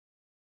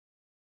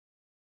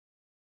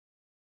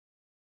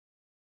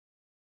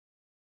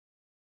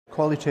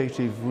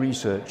qualitative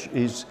research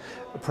is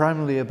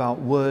primarily about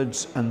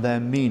words and their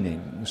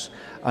meanings.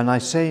 And I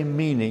say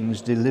meanings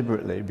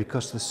deliberately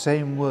because the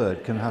same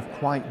word can have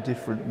quite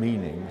different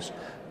meanings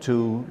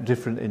to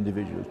different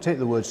individuals. Take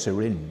the word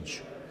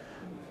syringe.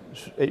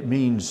 It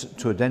means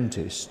to a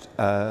dentist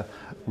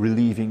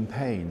relieving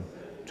pain.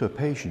 To a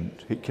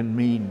patient, it can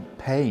mean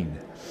pain.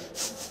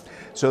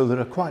 So there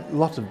are quite a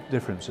lot of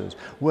differences.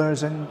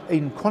 Whereas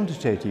in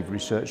quantitative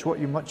research, what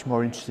you're much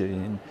more interested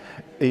in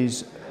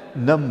is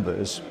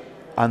numbers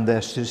and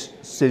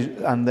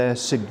their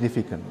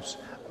significance,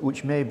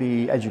 which may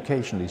be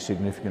educationally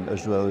significant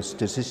as well as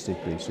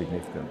statistically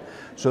significant.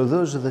 So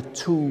those are the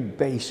two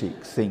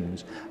basic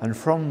things, and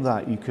from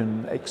that you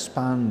can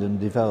expand and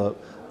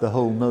develop the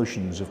whole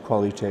notions of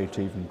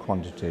qualitative and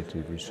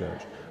quantitative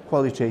research.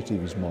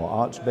 Qualitative is more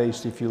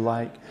arts-based, if you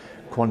like.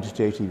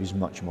 Quantitative is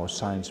much more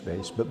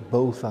science-based, but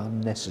both are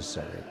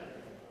necessary.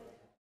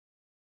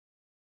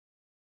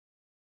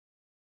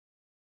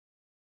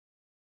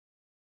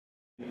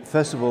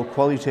 First of all,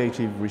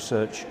 qualitative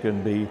research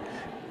can be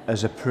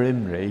as a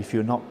preliminary if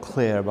you're not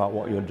clear about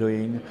what you're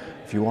doing,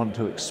 if you want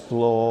to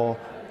explore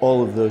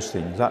all of those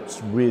things.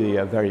 That's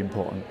really very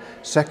important.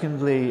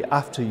 Secondly,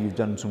 after you've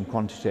done some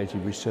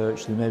quantitative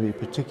research, there may be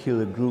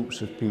particular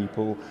groups of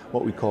people,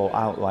 what we call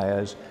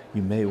outliers.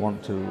 You may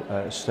want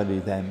to study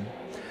them.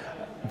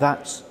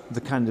 That's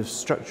the kind of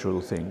structural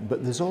thing,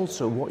 but there's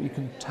also what you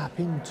can tap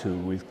into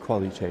with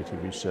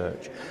qualitative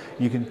research.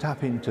 You can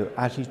tap into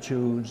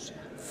attitudes,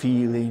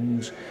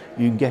 feelings.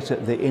 You can get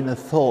at the inner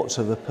thoughts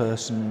of a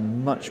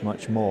person much,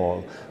 much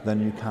more than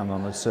you can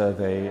on a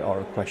survey or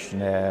a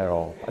questionnaire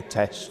or a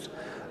test.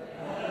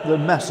 There are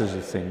masses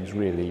of things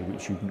really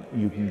which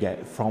you can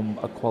get from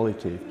a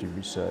qualitative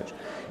research,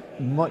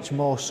 much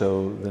more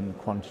so than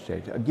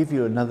quantitative. I'll give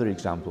you another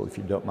example, if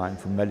you don't mind,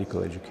 from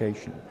medical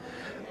education.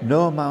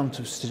 No amount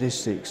of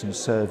statistics and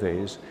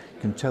surveys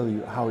can tell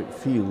you how it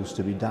feels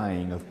to be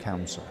dying of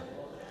cancer.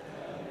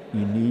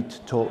 You need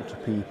to talk to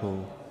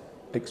people,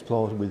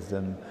 explore with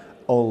them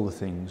all the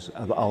things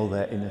about all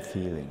their inner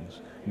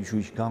feelings, which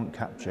you can't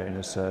capture in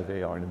a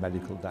survey or in a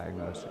medical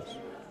diagnosis.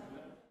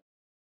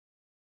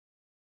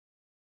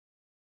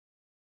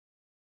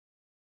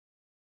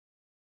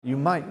 You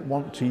might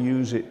want to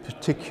use it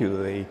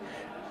particularly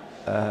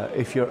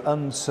if you're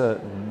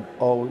uncertain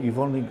or you've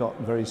only got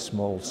a very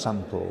small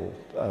sample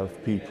of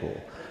people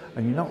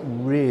and you're not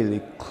really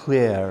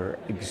clear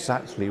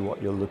exactly what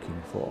you're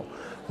looking for.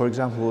 For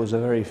example, there was a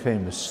very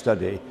famous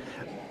study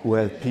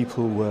where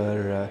people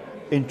were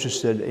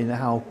interested in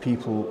how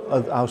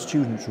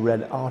students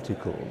read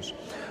articles.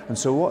 And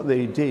so what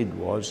they did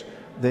was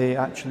they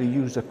actually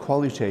used a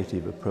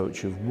qualitative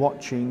approach of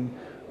watching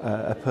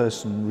a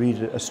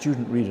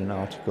student read an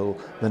article,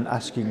 then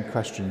asking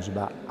questions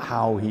about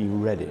how he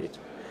read it.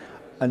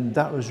 And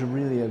that was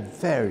really a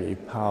very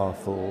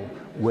powerful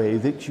way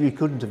that you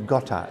couldn't have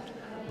got at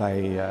by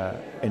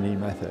any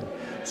method.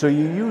 So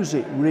you use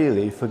it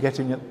really for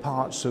getting at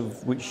parts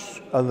of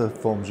which other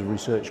forms of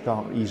research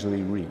can't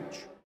easily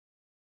reach.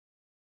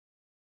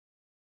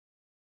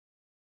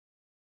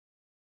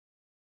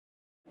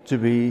 To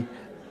be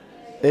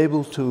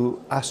able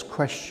to ask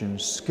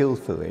questions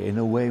skillfully in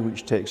a way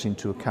which takes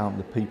into account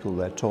the people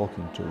they're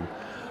talking to,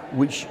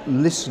 which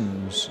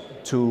listens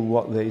to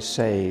what they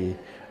say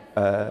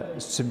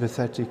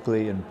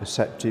sympathetically and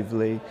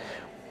perceptively,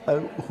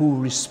 who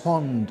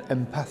respond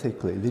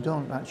empathically. They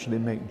don't actually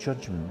make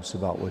judgments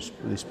about what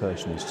this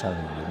person is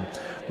telling them,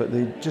 but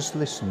they just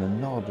listen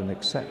and nod and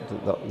accept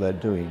that they're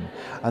doing,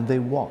 and they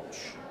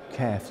watch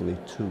carefully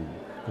too,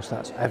 because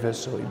that's ever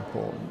so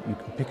important. You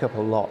can pick up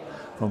a lot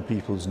from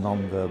people's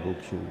non-verbal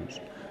cues.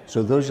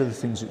 So those are the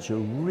things that are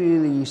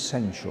really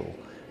essential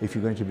if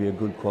you're going to be a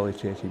good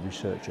qualitative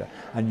researcher.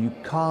 And you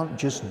can't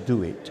just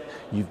do it,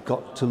 you've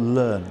got to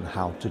learn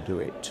how to do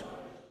it.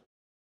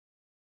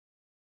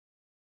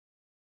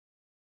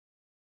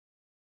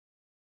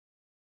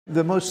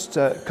 The most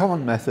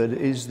common method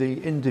is the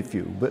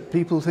interview, but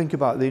people think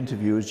about the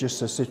interview as just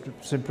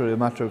simply a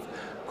matter of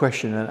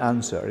question and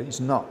answer. It's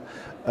not.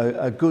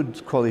 A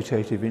good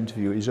qualitative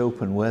interview is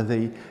open, where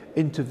the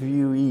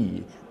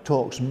interviewee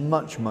talks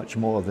much, much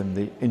more than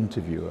the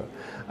interviewer.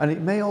 And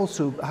it may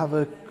also have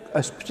a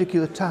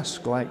particular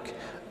task, like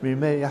we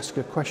may ask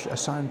a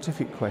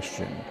scientific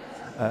question,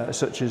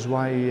 such as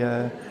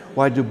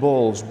why do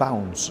balls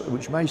bounce,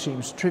 which may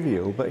seem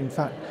trivial, but in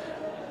fact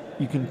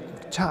you can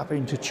tap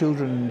into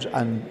children's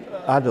and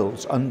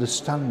adults'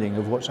 understanding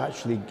of what's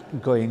actually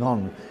going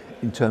on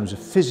in terms of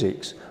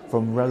physics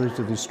from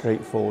relatively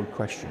straightforward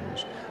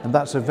questions. And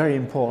that's a very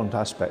important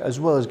aspect, as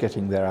well as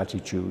getting their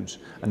attitudes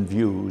and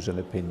views and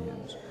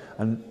opinions.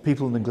 And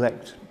people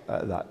neglect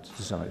that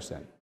to some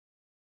extent.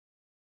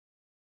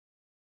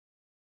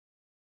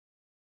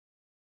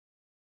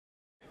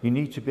 You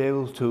need to be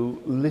able to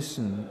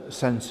listen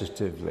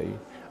sensitively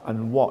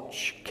and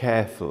watch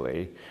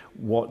carefully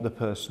what the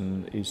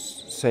person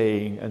is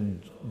saying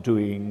and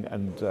doing,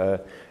 and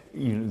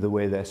the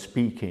way they're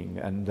speaking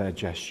and their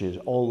gestures,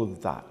 all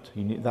of that.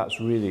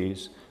 That's really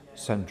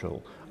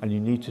central, and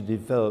you need to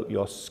develop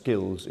your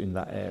skills in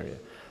that area.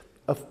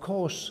 Of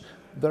course,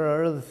 there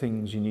are other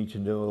things you need to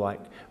know,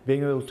 like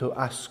being able to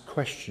ask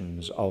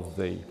questions of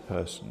the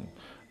person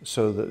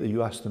so that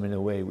you ask them in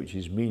a way which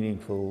is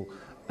meaningful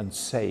and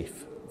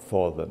safe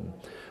for them.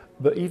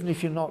 But even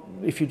if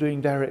you're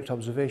doing direct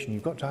observation,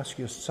 you've got to ask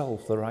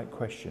yourself the right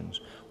questions.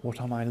 What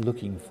am I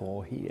looking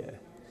for here?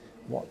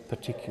 What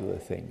particular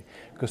thing?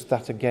 Because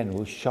that again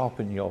will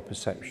sharpen your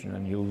perception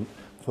and you'll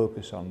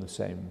focus on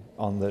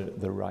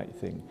the right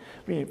thing.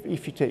 I mean,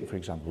 if you take, for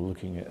example,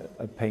 looking at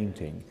a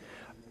painting,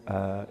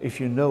 if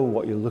you know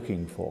what you're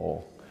looking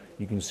for,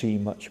 you can see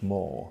much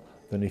more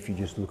than if you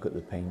just look at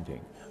the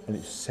painting. And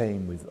it's the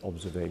same with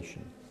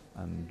observation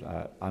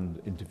and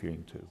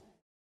interviewing too.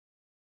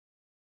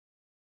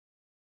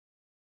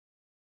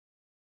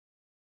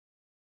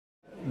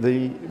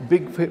 The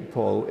big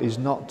pitfall is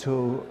not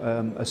to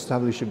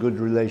establish a good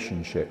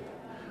relationship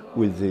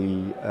with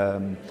the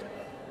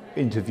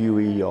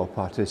interviewee or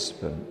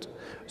participant,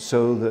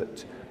 so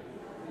that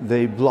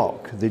they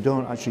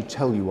don't actually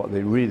tell you what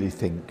they really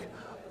think,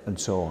 and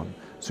so on.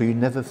 So you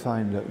never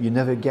you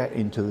never get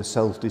into the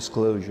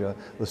self-disclosure,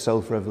 the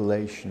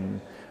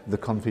self-revelation, the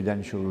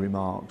confidential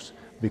remarks,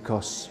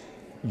 because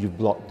you've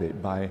blocked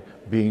it by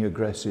being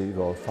aggressive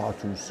or far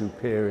too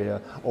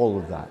superior, all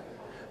of that.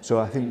 So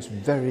I think it's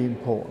very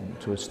important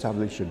to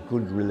establish a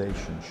good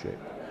relationship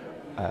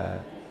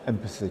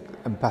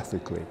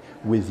empathically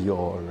with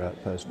your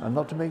person, and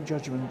not to make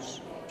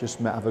judgments, just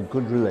have a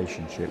good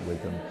relationship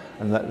with them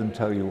and let them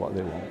tell you what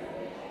they want.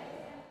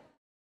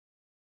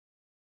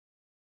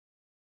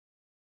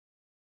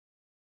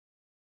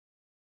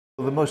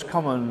 The most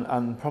common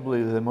and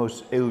probably the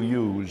most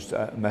ill-used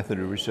method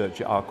of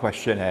research are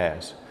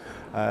questionnaires.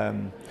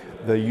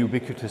 The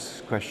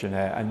ubiquitous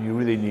questionnaire, and you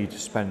really need to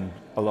spend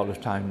a lot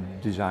of time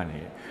designing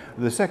it.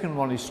 The second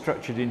one is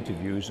structured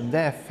interviews, and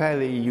they're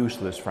fairly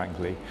useless,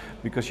 frankly,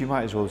 because you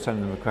might as well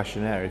send them a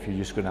questionnaire if you're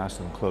just going to ask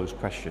them closed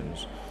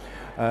questions.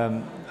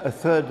 A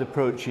third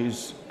approach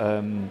is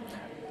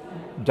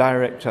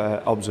direct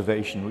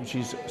observation, which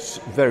is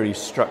very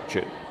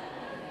structured.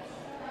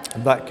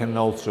 That can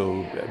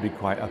also be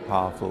quite a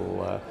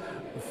powerful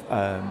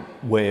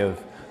way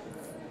of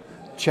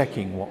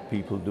checking what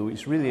people do.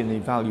 It's really an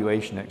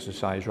evaluation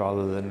exercise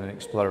rather than an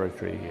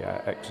exploratory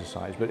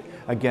exercise, but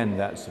again,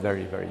 that's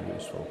very, very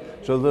useful.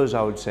 So those,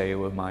 I would say,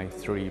 were my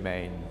three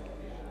main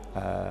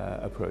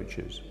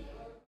approaches.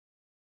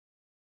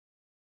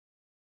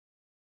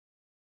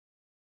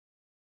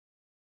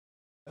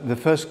 The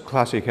first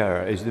classic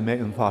error is they make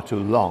them far too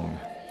long.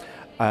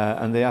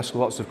 And they ask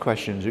lots of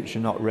questions which are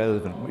not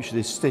relevant, which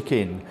they stick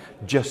in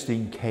just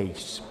in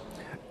case,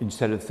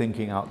 instead of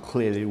thinking out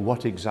clearly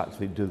what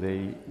exactly do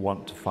they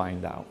want to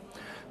find out.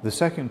 The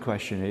second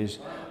question is,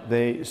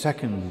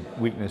 second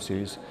weakness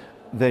is,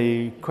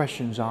 the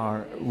questions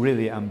are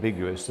really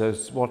ambiguous.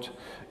 There's what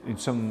in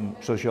some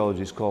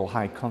sociologists call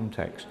high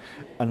context.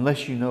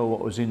 Unless you know what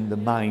was in the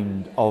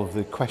mind of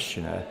the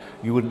questioner,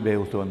 you wouldn't be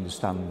able to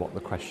understand what the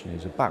question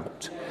is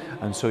about.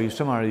 And so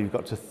somehow you've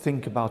got to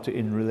think about it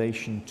in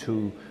relation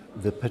to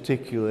the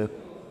particular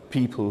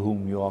people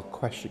whom you are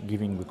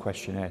giving the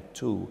questionnaire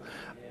to,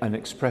 and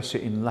express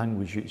it in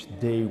language which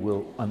they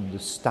will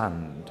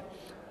understand.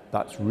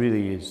 That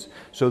really is.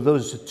 So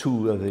those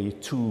are the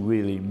two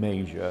really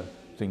major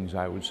things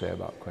I would say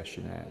about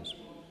questionnaires.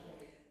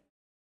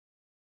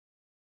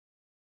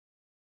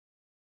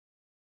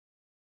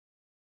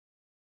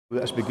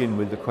 Let's begin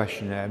with the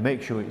questionnaire.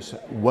 Make sure it's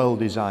well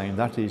designed,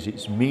 that is,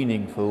 it's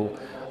meaningful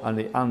and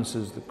it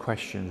answers the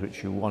questions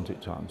which you want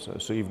it to answer.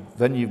 So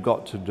then you've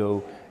got to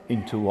go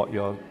into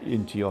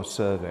your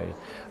survey,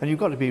 and you've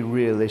got to be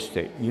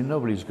realistic.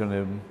 Nobody's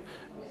going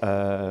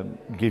to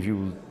give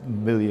you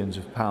millions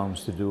of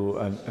pounds to do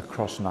a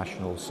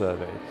cross-national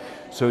survey.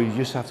 So you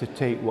just have to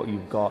take what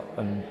you've got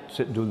and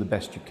do the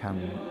best you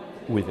can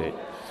with it.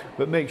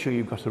 But make sure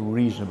you've got a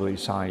reasonably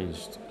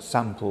sized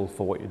sample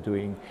for what you're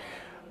doing.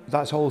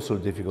 That's also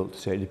difficult to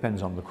say, it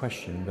depends on the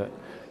question, but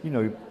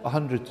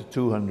 100 to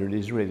 200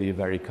 is really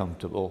very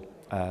comfortable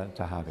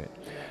to have it.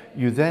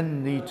 You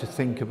then need to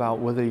think about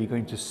whether you're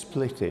going to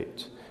split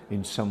it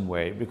in some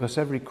way, because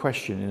every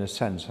question in a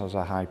sense has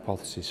a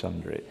hypothesis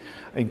under it,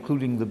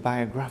 including the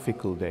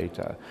biographical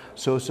data.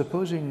 So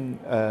supposing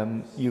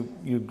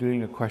you're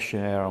doing a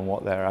questionnaire on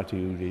what their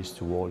attitude is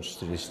towards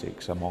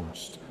statistics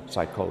amongst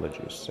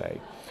psychologists,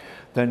 say,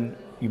 then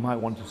you might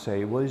want to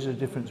say, well, is there a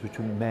difference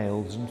between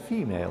males and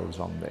females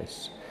on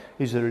this?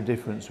 Is there a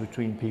difference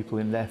between people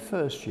in their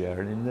first year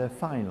and in their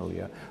final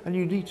year? And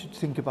you need to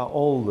think about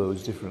all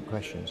those different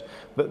questions.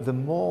 But the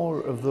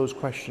more of those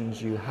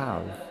questions you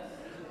have,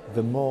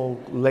 the more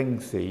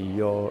lengthy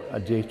your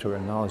data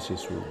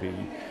analysis will be,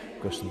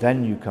 because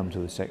then you come to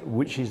the second,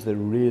 which is the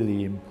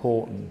really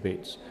important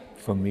bit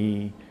for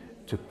me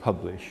to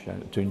publish,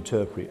 to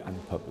interpret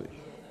and publish.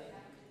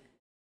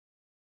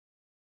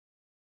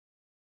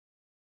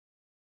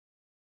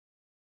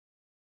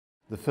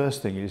 The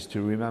first thing is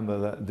to remember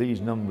that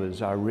these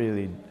numbers are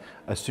really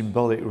a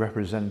symbolic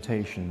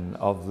representation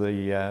of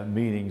the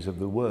meanings of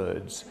the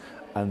words,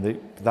 and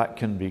that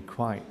can be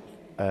quite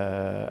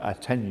a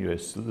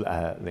tenuous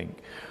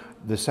link.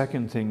 The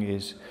second thing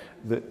is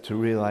that to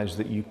realize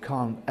that you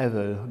can't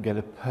ever get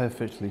a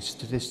perfectly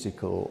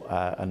statistical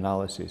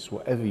analysis.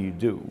 Whatever you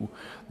do,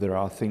 there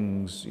are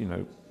things, you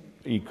know,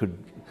 you could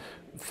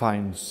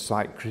find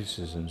slight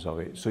criticisms of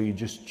it. So you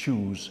just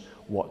choose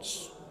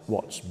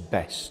what's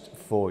best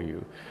for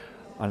you.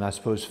 And I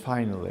suppose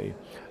finally,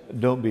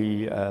 don't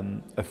be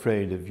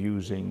afraid of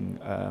using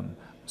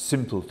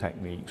simple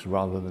techniques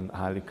rather than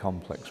highly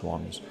complex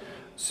ones.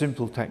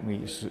 Simple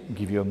techniques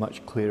give you a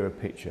much clearer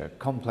picture.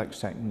 Complex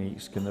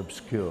techniques can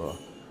obscure.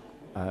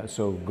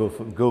 So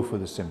go for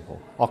the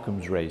simple.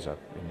 Occam's razor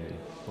in the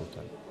full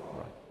time.